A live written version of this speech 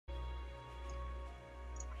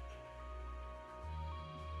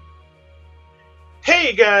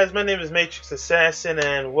Hey guys, my name is Matrix Assassin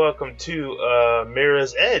and welcome to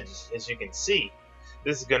Mirror's Edge. As you can see,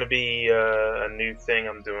 this is going to be a new thing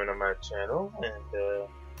I'm doing on my channel, and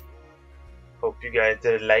hope you guys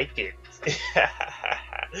did like it.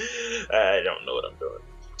 I don't know what I'm doing.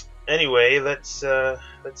 Anyway, let's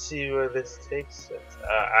see where this takes us.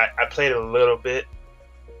 I played a little bit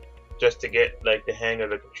just to get like the hang of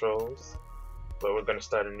the controls, but we're going to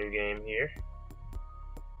start a new game here.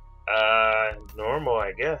 Normal,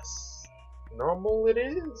 I guess. Normal it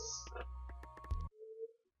is.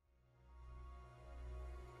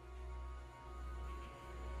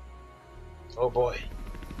 Oh boy.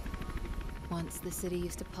 Once the city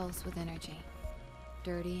used to pulse with energy.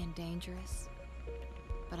 Dirty and dangerous,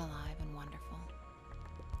 but alive and wonderful.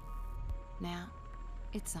 Now,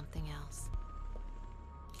 it's something else.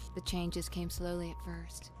 The changes came slowly at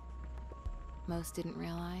first. Most didn't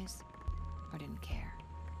realize, or didn't care,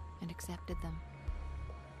 and accepted them.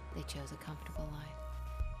 They chose a comfortable life.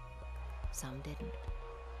 Some didn't.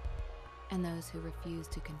 And those who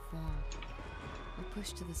refused to conform were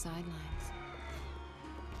pushed to the sidelines,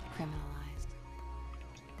 criminalized.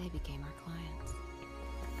 They became our clients.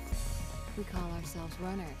 We call ourselves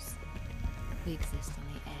runners. We exist on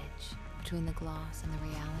the edge, between the gloss and the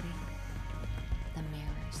reality. The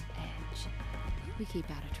mirror's edge. We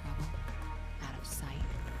keep out of trouble, out of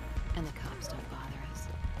sight, and the cops don't bother us.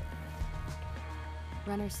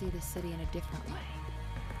 Runners see the city in a different way.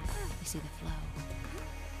 We see the flow.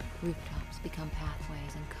 Rooftops become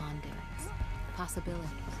pathways and conduits,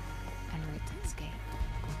 possibilities, and routes to escape.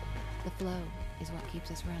 The flow is what keeps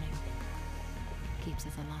us running, keeps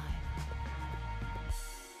us alive.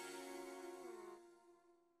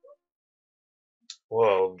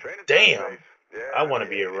 Whoa, damn! Yeah, I want to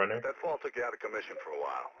be a runner. That fall took you out of commission for a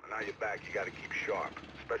while, and now you're back. You got to keep sharp,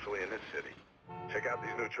 especially in this city. Check out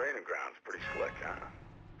these new training grounds. Pretty slick, huh?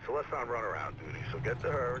 Celeste's on runaround duty, so get to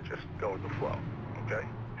her and just go with the flow, okay?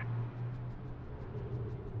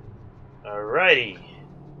 Alrighty.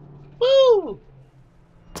 Woo!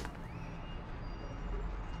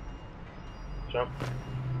 Jump.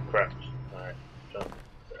 Crouch. Alright. Jump.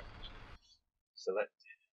 Crouch. Select.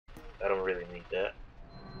 I don't really need that.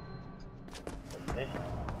 Okay. I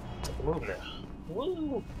can move now.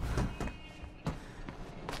 Woo!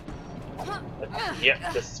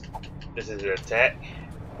 Yep, this is an attack,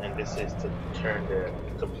 and this is to turn the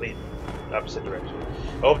complete opposite direction.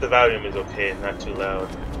 I hope the volume is okay and not too loud.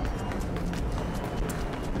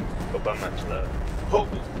 Hope I'm not too loud. Oh!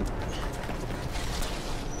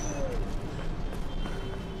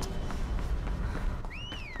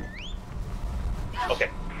 Okay.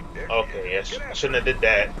 Okay, yes, I shouldn't have did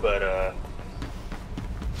that, but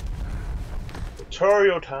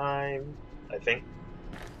tutorial time, I think.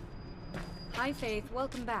 Hi, Faith.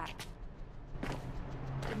 Welcome back.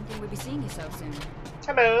 Didn't think we'd be seeing you so soon.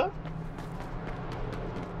 Hello.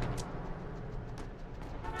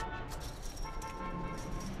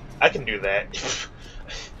 I can do that.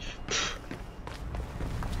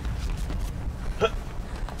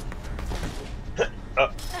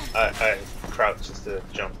 Oh, I crouch just to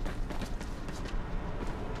jump.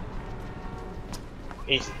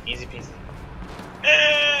 Easy, easy peasy.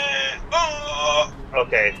 Oh,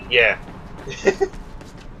 okay, yeah.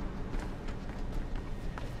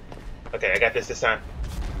 Okay, I got this time.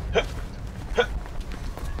 I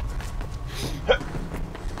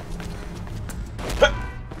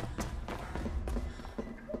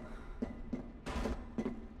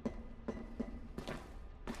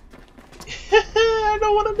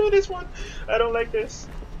don't want to do this one. I don't like this.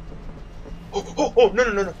 Oh, no,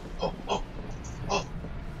 no, no, no.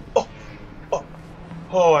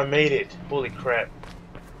 Oh, I made it. Holy crap.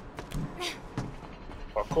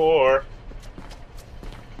 Parkour.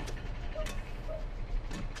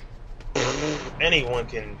 Anyone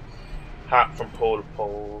can hop from pole to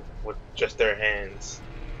pole with just their hands.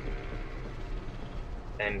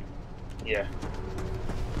 And, yeah.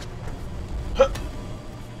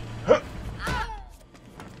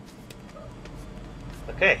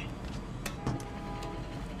 Okay.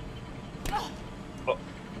 Oh,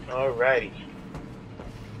 alrighty.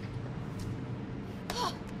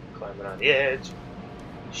 Climbing on the edge.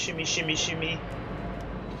 Shimmy, shimmy, shimmy.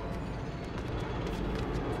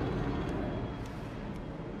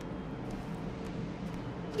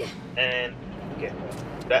 And get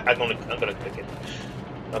that. I'm gonna click it.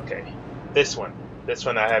 Okay, this one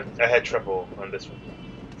I had trouble on this one.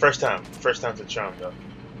 First time's a charm though.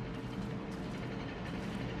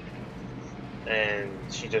 And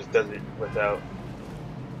she just does it without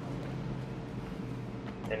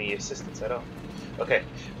any assistance at all. Okay.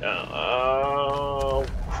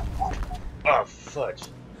 Oh fudge!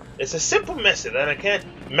 It's a simple method, and I can't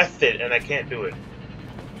do it.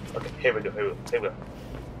 Okay, here we go. Here we go.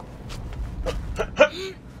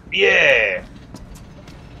 Yeah.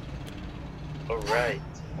 All right,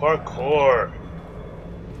 parkour.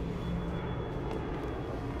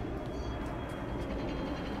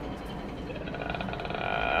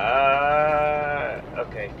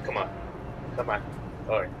 Okay, come on.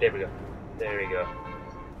 Alright, there we go. There we go.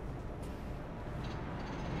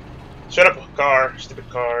 Shut up, car. Stupid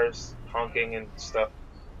cars. Honking and stuff.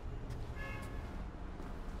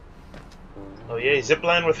 Oh yeah,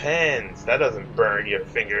 zipline with hands. That doesn't burn your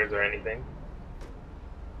fingers or anything.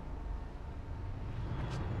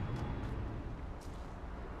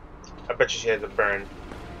 I bet you she has a burn.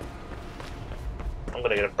 I'm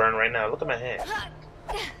gonna get a burn right now. Look at my hand.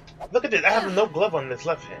 Look at this. I have no glove on this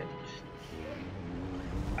left hand.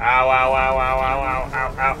 Ow, ow, ow, ow, ow, ow,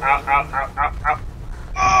 ow, ow, ow, ow, ow, ow, ow.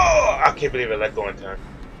 Oh! I can't believe I let go in time.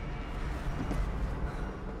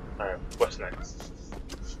 Alright, what's next?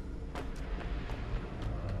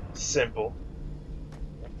 Simple.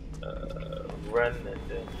 Run and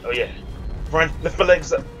then... Oh yeah. Run, lift my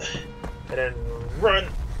legs up. And then run.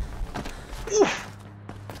 Oof!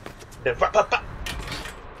 Then pop, pop, pop.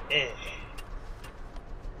 And...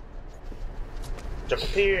 jump up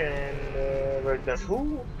here and we're done.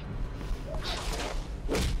 Ooh.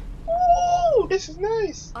 Ooh, this is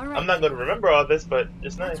nice. Right. I'm not gonna remember all this, but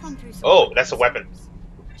it's nice. Oh, that's a weapon.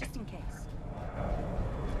 Just in case.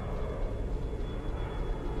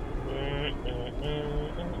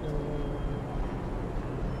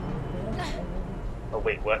 Oh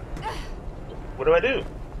wait, what? What do I do?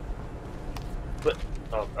 What?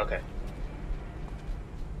 Oh, okay.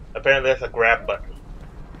 Apparently that's a grab button.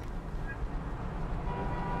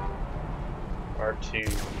 R2.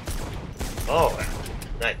 Oh,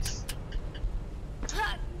 nice.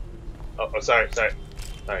 Oh, sorry.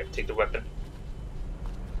 Alright, take the weapon.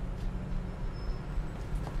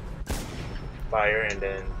 Fire and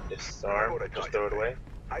then disarm. Just throw it away.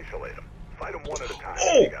 Isolate them. Fight them one at a time.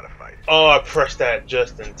 Oh! You gotta fight. Oh, I pressed that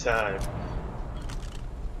just in time.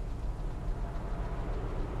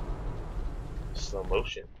 Slow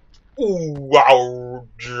motion. Ooh, wow,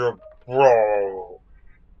 bro.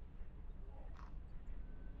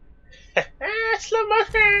 Slow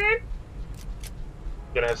motion.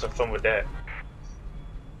 Gonna have some fun with that.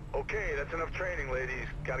 Okay, that's enough training, ladies.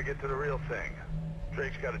 Gotta get to the real thing.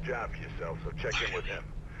 Drake's got a job for yourself, so check in with him.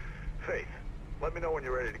 Faith, let me know when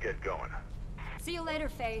you're ready to get going. See you later,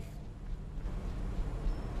 Faith.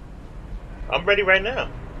 I'm ready right now.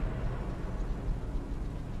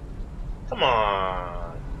 Come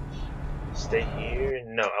on. Stay here.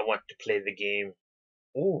 No, I want to play the game.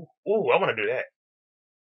 Ooh, I want to do that.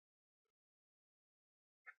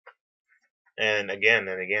 And again,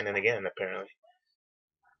 and again, and again, apparently.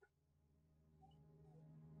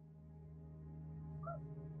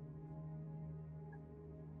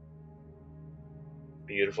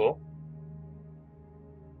 Beautiful.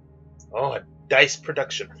 Oh, a dice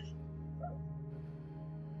production.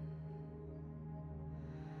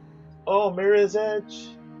 Oh, Mirror's Edge.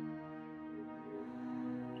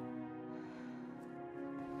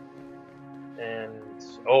 And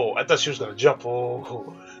oh, I thought she was gonna jump.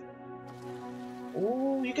 Oh,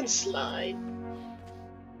 ooh, you can slide.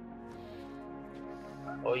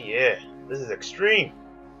 Oh yeah, this is extreme.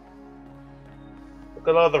 Look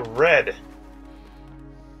at all the red.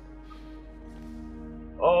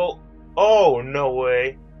 Oh, no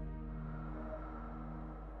way.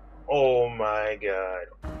 Oh my god.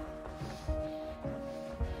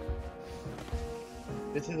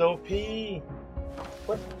 This is OP.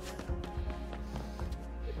 What?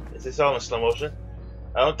 Is this all in slow motion?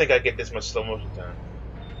 I don't think I get this much slow motion time.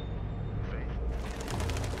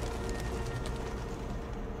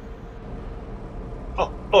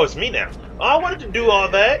 Oh, it's me now. Oh, I wanted to do all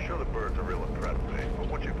that. I'm sure the birds are real impressed, Faith, but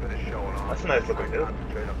once you finish showing off, that's nice looking, dude.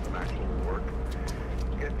 Concentrate on some actual work.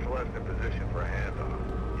 Get Celeste in position for a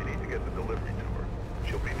handoff. You need to get the delivery to her.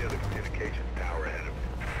 She'll be near the communications tower ahead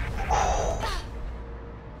of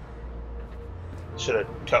you. Should have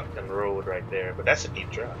tucked and rolled right there, but that's a deep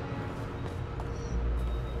drop.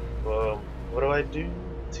 Well, what do I do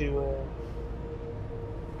to,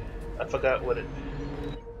 I forgot what it...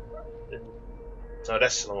 No,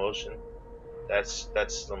 that's slow motion. That's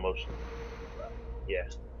slow motion. Yeah.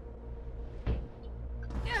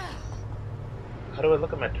 How do I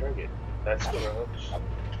look at my target? That's crouch,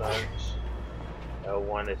 punch.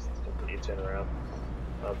 L1 is completely turn around.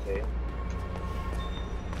 Okay.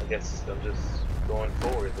 I guess I'm just going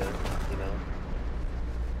forward then, you know.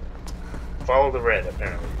 Follow the red,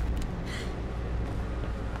 apparently.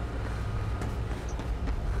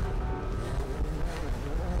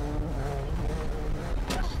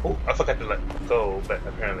 I forgot to let go, but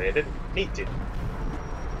apparently I didn't need to.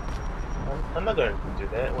 I'm not going to do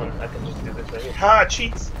that when I can just do this right here. Ha!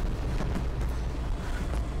 Cheats!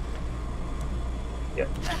 Yep.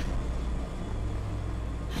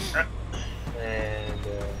 And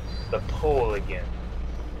the pole again.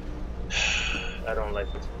 I don't like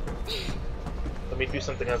this. Let me do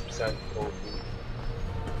something else besides the pole.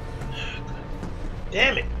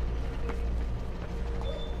 Damn it!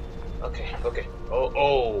 Okay, okay.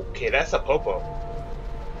 Oh, okay, that's a popo.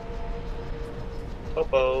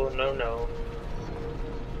 Popo, no, no.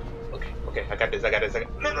 Okay, okay, I got this, I got this, I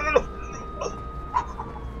got. No, no, no, no!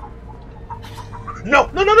 No,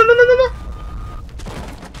 no, no, no, no, no, no,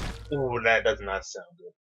 no! Ooh, that does not sound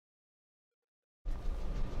good.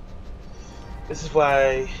 This is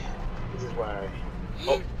why. This is why.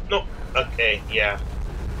 Oh, no! Okay, yeah.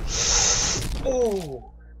 Ooh!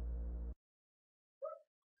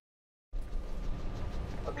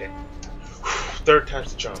 Okay. Third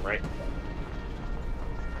time's the charm, right?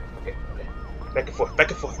 Okay, okay. Back and forth, back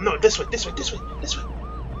and forth. No, this way, this way, this way, this way,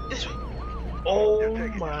 this way. Oh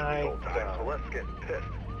my god. Celeste's getting pissed.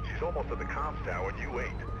 She's almost at the comms tower and you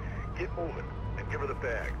ain't. Get moving and give her the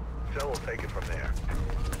bag. Cell will take it from there.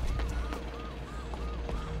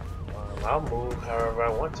 I'll move however I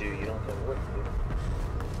want to. You don't tell me what to do.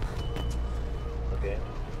 Okay.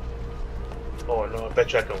 Oh no, I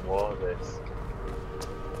bet you I can wall this.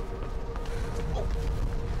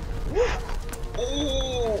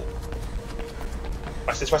 Ooh!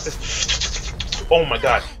 Watch this, watch this. Oh my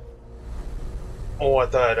god. Oh, I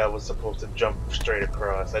thought I was supposed to jump straight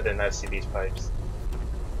across. I did not see these pipes.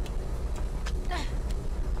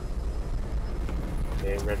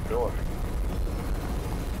 Okay, red door.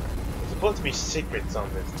 There's supposed to be secrets on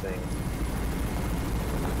this thing.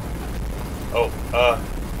 Oh,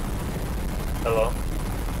 hello.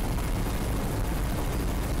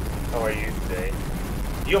 How are you today?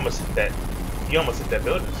 You almost hit that. You almost hit that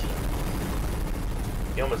building.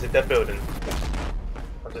 You almost hit that building.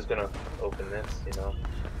 I'm just gonna open this, you know.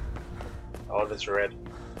 All this red.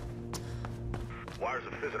 Wires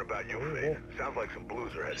are fizzing about you, Faith. Sounds like some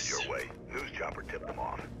blues are headed your way. News chopper tipped them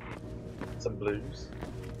off. Some blues.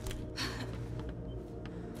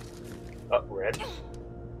 Oh, red.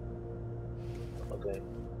 Okay.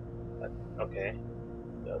 Okay.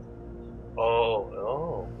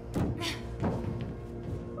 Oh.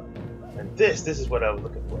 And this is what I was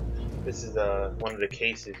looking for. This is one of the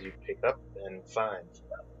cases you pick up and find.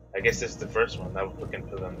 I guess this is the first one. I was looking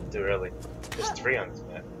for them too early. There's 3 on this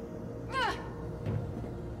map.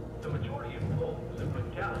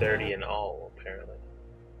 30 in all, apparently.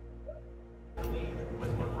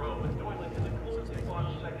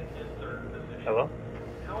 Hello?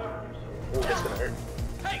 Oh, that's gonna hurt.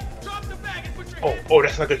 Hey, drop the bag and put your Oh,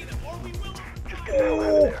 that's not good.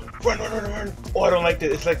 Oh, Run. Oh, I don't like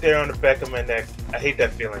this. It's like they're on the back of my neck. I hate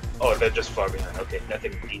that feeling. Oh, they're just far behind. Okay, I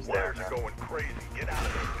can ease down wires now. are going crazy. Get out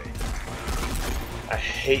of there, Faith. I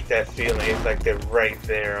hate that feeling. It's like they're right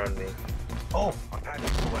there on me. Oh, Unpacking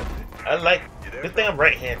Celeste. I like. Good thing I'm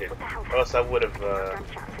right-handed, or else I would have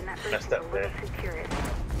messed up there.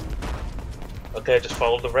 Okay, I just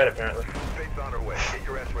followed the red apparently. Faith's on her way. Get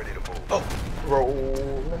your ass ready to move. Oh,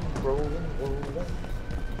 rolling.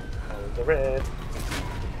 Follow the red.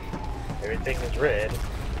 Everything is red.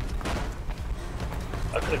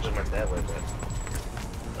 I could have just went that way, but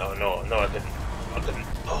no, I couldn't.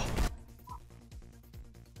 Oh.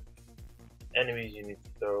 Enemies you need to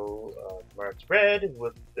throw marked red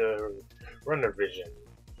with the runner vision.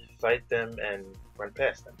 Fight them and run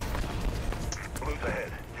past them. Blues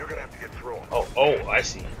ahead. You're gonna have to get through them. Oh, I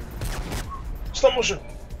see. Slow motion.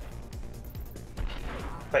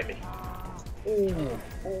 Fight me.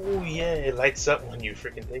 Ooh, yeah, it lights up when you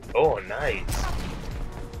freaking take. Oh, nice.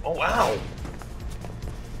 Oh, wow.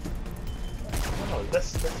 Oh, that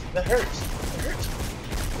hurts. That hurts.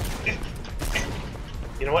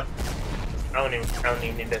 You know what? I don't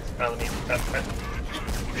even need that. I don't need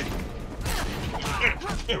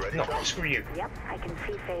no, screw you. Yep, I can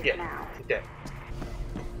see Faith Yeah, now. take that.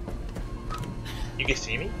 You can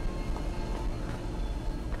see me?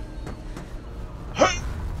 Hey!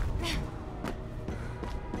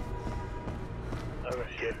 Alright.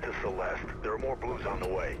 Get to Celeste. There are more blues on the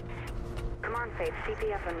way. Come on, Faith,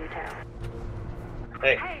 CPS on you, Tail.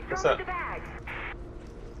 Hey, Hey, what's throw up? me the bags.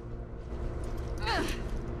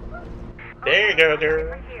 There you go, girl.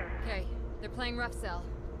 Right here. Okay, they're playing rough cell.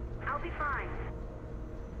 I'll be fine.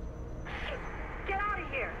 Get out of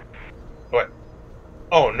here. What?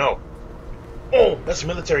 Oh, no. Oh, that's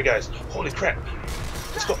military guys. Holy crap.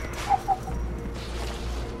 Let's go.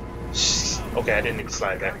 Okay, I didn't need to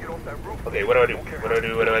slide Gotta back. get off that roof. Okay, what do I do? Don't care What do I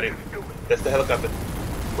do? What do I do? how you That's the helicopter.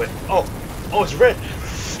 Wait. Oh, it's red.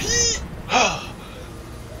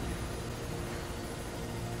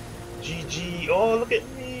 GG. Oh, look at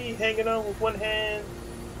me hanging on with one hand.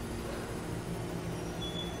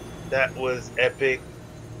 That was epic.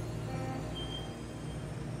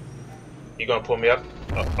 You gonna pull me up?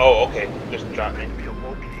 Oh, okay. Just drop me. Be a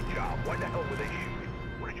low-key job. Why the hell were they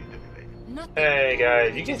shooting? What did you do, Faith? Nothing. Hey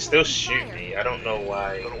guys, They you can just still opened shoot fire. me. I don't know Don't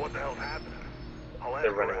why know what the hell's happening. I'll ask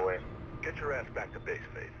they're running around. away. Get your ass back to base,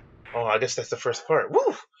 Faith. Oh, I guess that's the first part.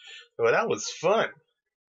 Woo! Well, that was fun.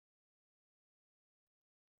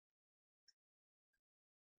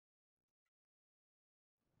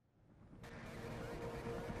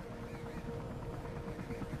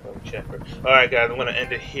 Oh, Chopper. Alright guys, I'm gonna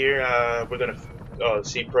end it here. We're gonna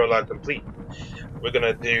see Prologue complete. We're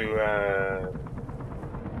gonna do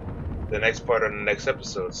the next part on the next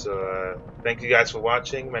episode. So thank you guys for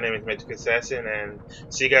watching. My name is Magic Assassin, and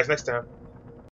see you guys next time.